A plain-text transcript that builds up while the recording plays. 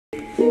You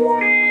know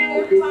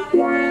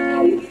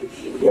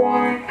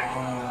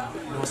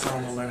what song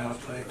I'm gonna learn how to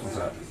play? What's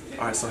that?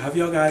 Alright, so have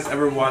y'all guys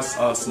ever watched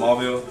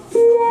Smallville?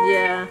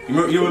 Yeah.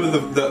 You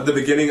remember the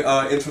beginning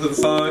intro to the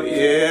song?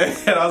 Yeah,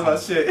 that was my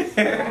shit.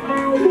 I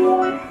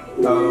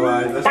don't know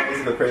why. That shit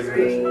is the crazy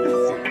shit.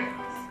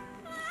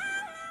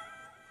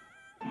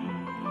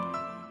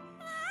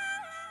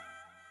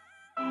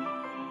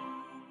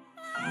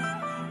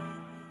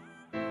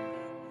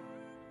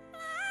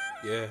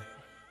 Yeah.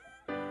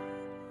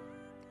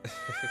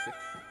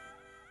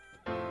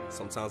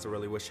 Sometimes I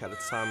really wish I had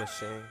a time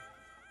machine.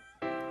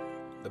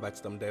 Go back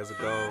to them days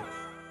ago.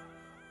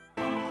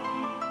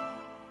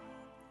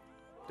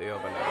 They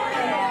over now.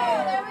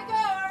 Oh, there we go.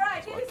 All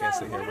right. So I can't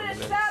sit here We're going to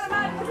reminiscing. shout them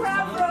out in the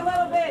crowd for a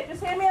little bit.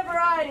 Just hand me a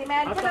variety,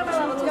 man. Put them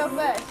on. Let's go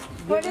first.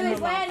 We're doing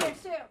these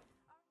lanyards, too.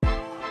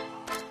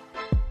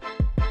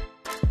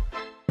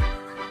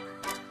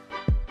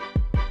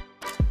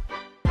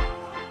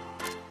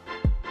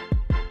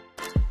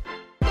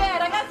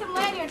 Good. I got some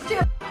lanyards, too.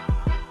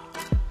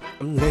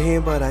 I'm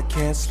laying but I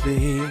can't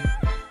sleep,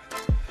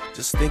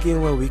 just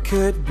thinking where we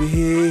could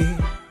be.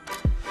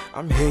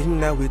 I'm hating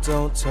that we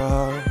don't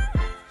talk,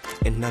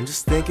 and I'm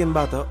just thinking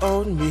about the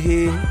old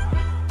me.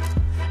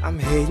 I'm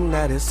hating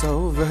that it's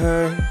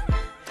over,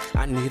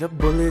 I need a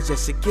bullet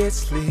just to get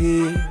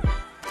sleep.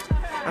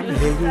 I'm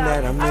hating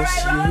that I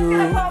miss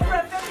you,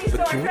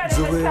 but can we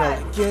do it all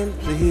again,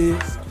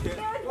 please?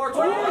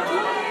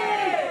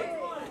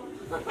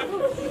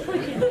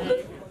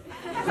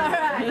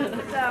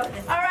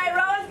 Alright,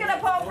 Rowan's gonna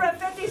pull for a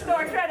 50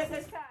 score credit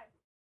this time.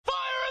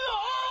 Fire in the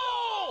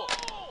hole!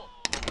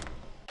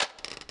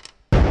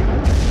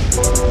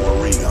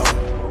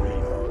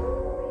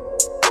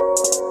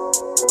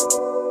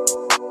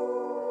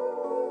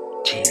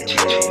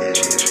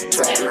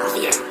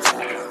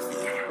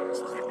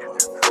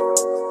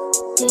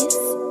 This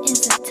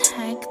is a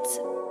tagged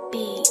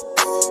beat.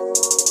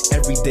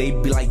 Every day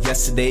be like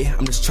yesterday,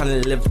 I'm just trying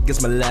to live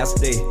against my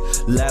last day.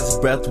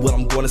 Last breath, what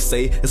I'm gonna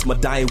say, it's my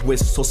dying wish,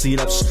 so see it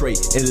up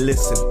straight and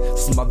listen,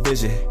 this is my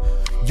vision.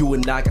 You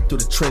and I got through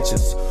the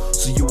trenches,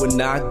 so you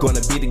and I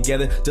gonna be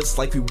together just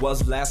like we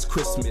was last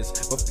Christmas.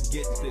 But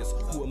forget this,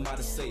 who am I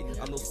to say?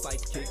 I'm no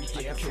psychic,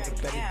 I got the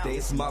better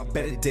days, my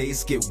better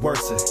days get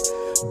worse.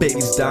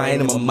 Baby's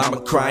dying and my mama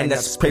crying,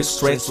 that's paper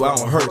strength so I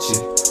don't hurt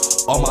you.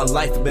 All my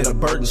life I've been a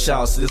burden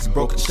child, so this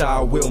broken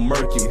child will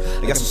murk you.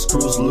 I got some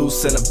screws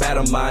loose and a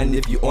battle mind,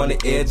 if you on the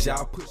edge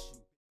I'll push you.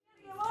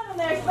 Get on in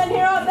there, it's been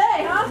here all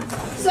day, huh?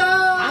 So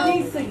I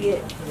need to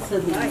get to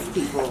these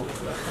people.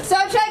 So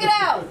check it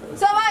out.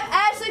 So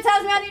Ashley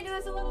tells me I need to do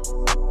this a little.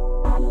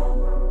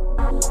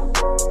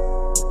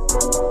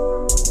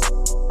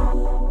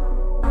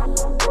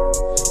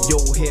 Your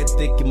head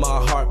thick and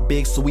my heart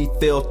big, so we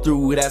fell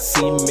through that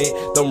cement.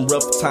 Them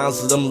rough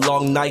times, them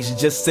long nights,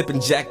 just sipping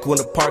Jack on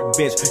the park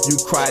bench. You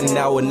cry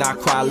now and I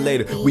cry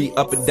later. We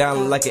up and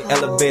down like an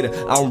elevator.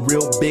 I'm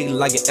real big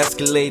like an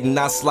escalator, and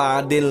I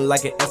slide in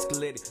like an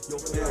escalator.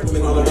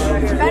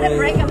 Try to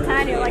break them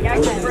tiny, like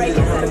actually break it.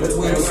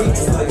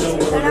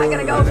 They're not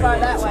gonna go far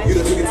that way.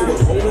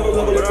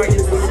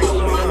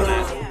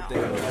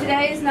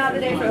 Today is not the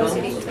day for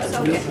OCD. It's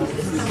okay.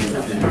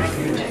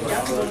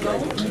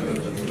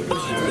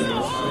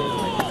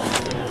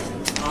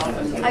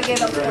 I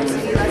gave up the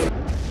OCD.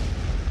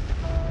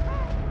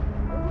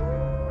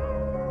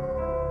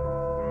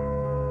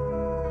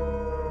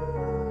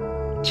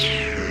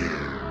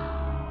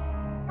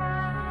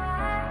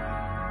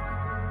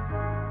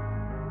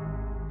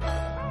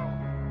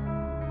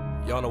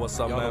 Y'all know what's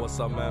up, man. What's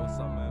up,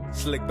 man?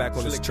 Slick back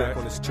on this track.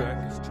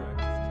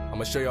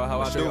 I'ma show y'all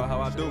how I do.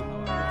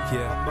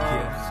 Yeah.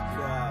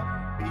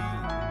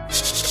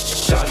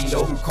 Shawty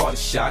know who called the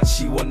shot,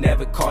 she will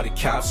never call the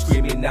cops.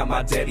 Screaming out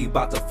my daddy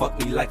bout to fuck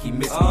me like he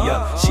missed me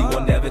up. She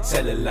will never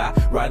tell a lie,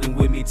 riding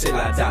with me till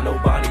I die.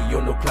 Nobody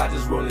on no plot,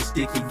 just rolling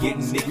sticky,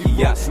 getting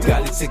nicky out.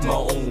 Gotta take my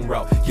own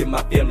route, get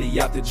my family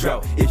out the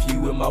drought. If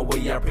you in my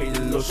way, I pray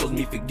the Lord shows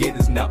me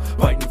forgiveness now.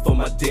 Fighting for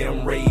my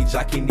damn rage,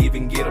 I can't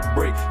even get a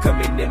break.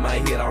 Coming in my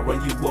head, I'll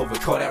run you over,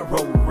 call that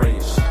road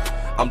rage.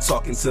 I'm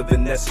talking to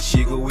Vanessa,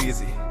 she go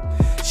easy.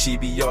 She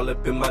be all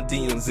up in my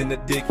DMs in the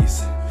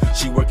dickies.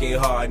 She working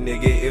hard,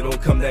 nigga, it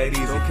don't come that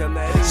easy.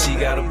 She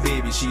got a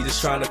baby, she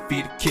just trying to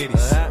feed the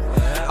kitties.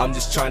 I'm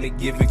just trying to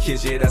give her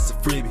kids, yeah, that's a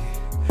freebie.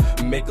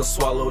 Make her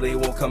swallow, they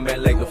won't come back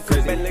like a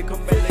frisbee.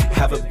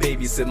 Have a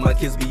baby, said my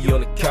kids be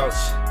on the couch.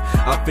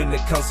 I'm finna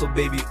come, so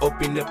baby,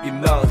 open up your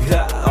mouth.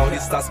 All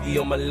these thoughts be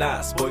on my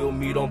line. Spoil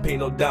me, don't pay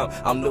no down.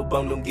 I'm no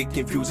bum, don't get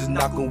confused, just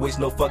not gonna waste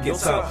no fucking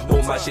time.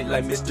 Hold my shit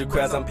like Mr.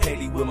 Krabs, I'm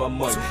petty with my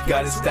money.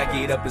 Gotta stack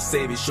it up and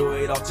save it, show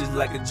it off just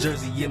like a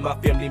jersey. Yeah, my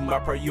family, my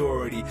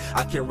priority.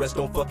 I can't rest,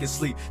 don't fucking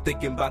sleep.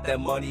 Thinking about that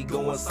money,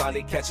 going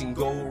Sonic, catching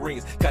gold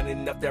rings.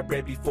 Counting up that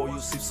bread before you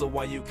sleep, so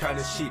why you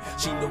counting sheep?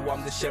 She know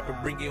I'm the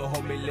shepherd, bring it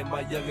home and let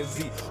my youngins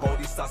eat. All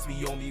these thoughts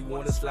be on me,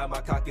 wanna slide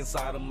my cock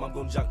inside them. I'm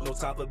gon' jock, no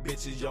time for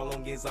bitches, y'all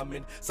on games. I'm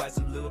inside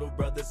some little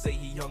brother say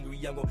he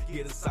hungry, I'm gon'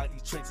 get inside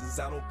these trenches.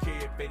 I don't care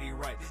if it ain't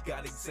right,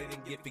 gotta say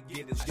and get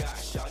forgiveness. God,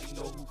 shawty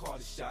know who called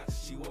the shot,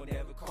 she won't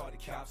ever call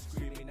the cops.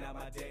 Screaming out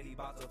my daddy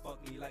about to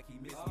fuck me like he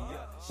missed me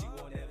up. She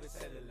won't ever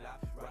tell a lie,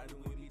 riding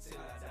with me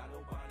till I die.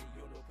 Nobody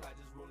on no plot,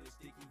 just rolling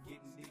sticky,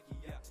 getting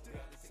nicky out.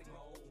 Gotta take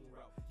my own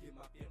route, get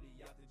my family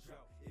out the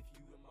drought. If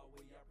you in my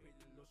way, I pray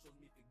the Lord shows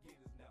me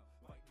forgiveness.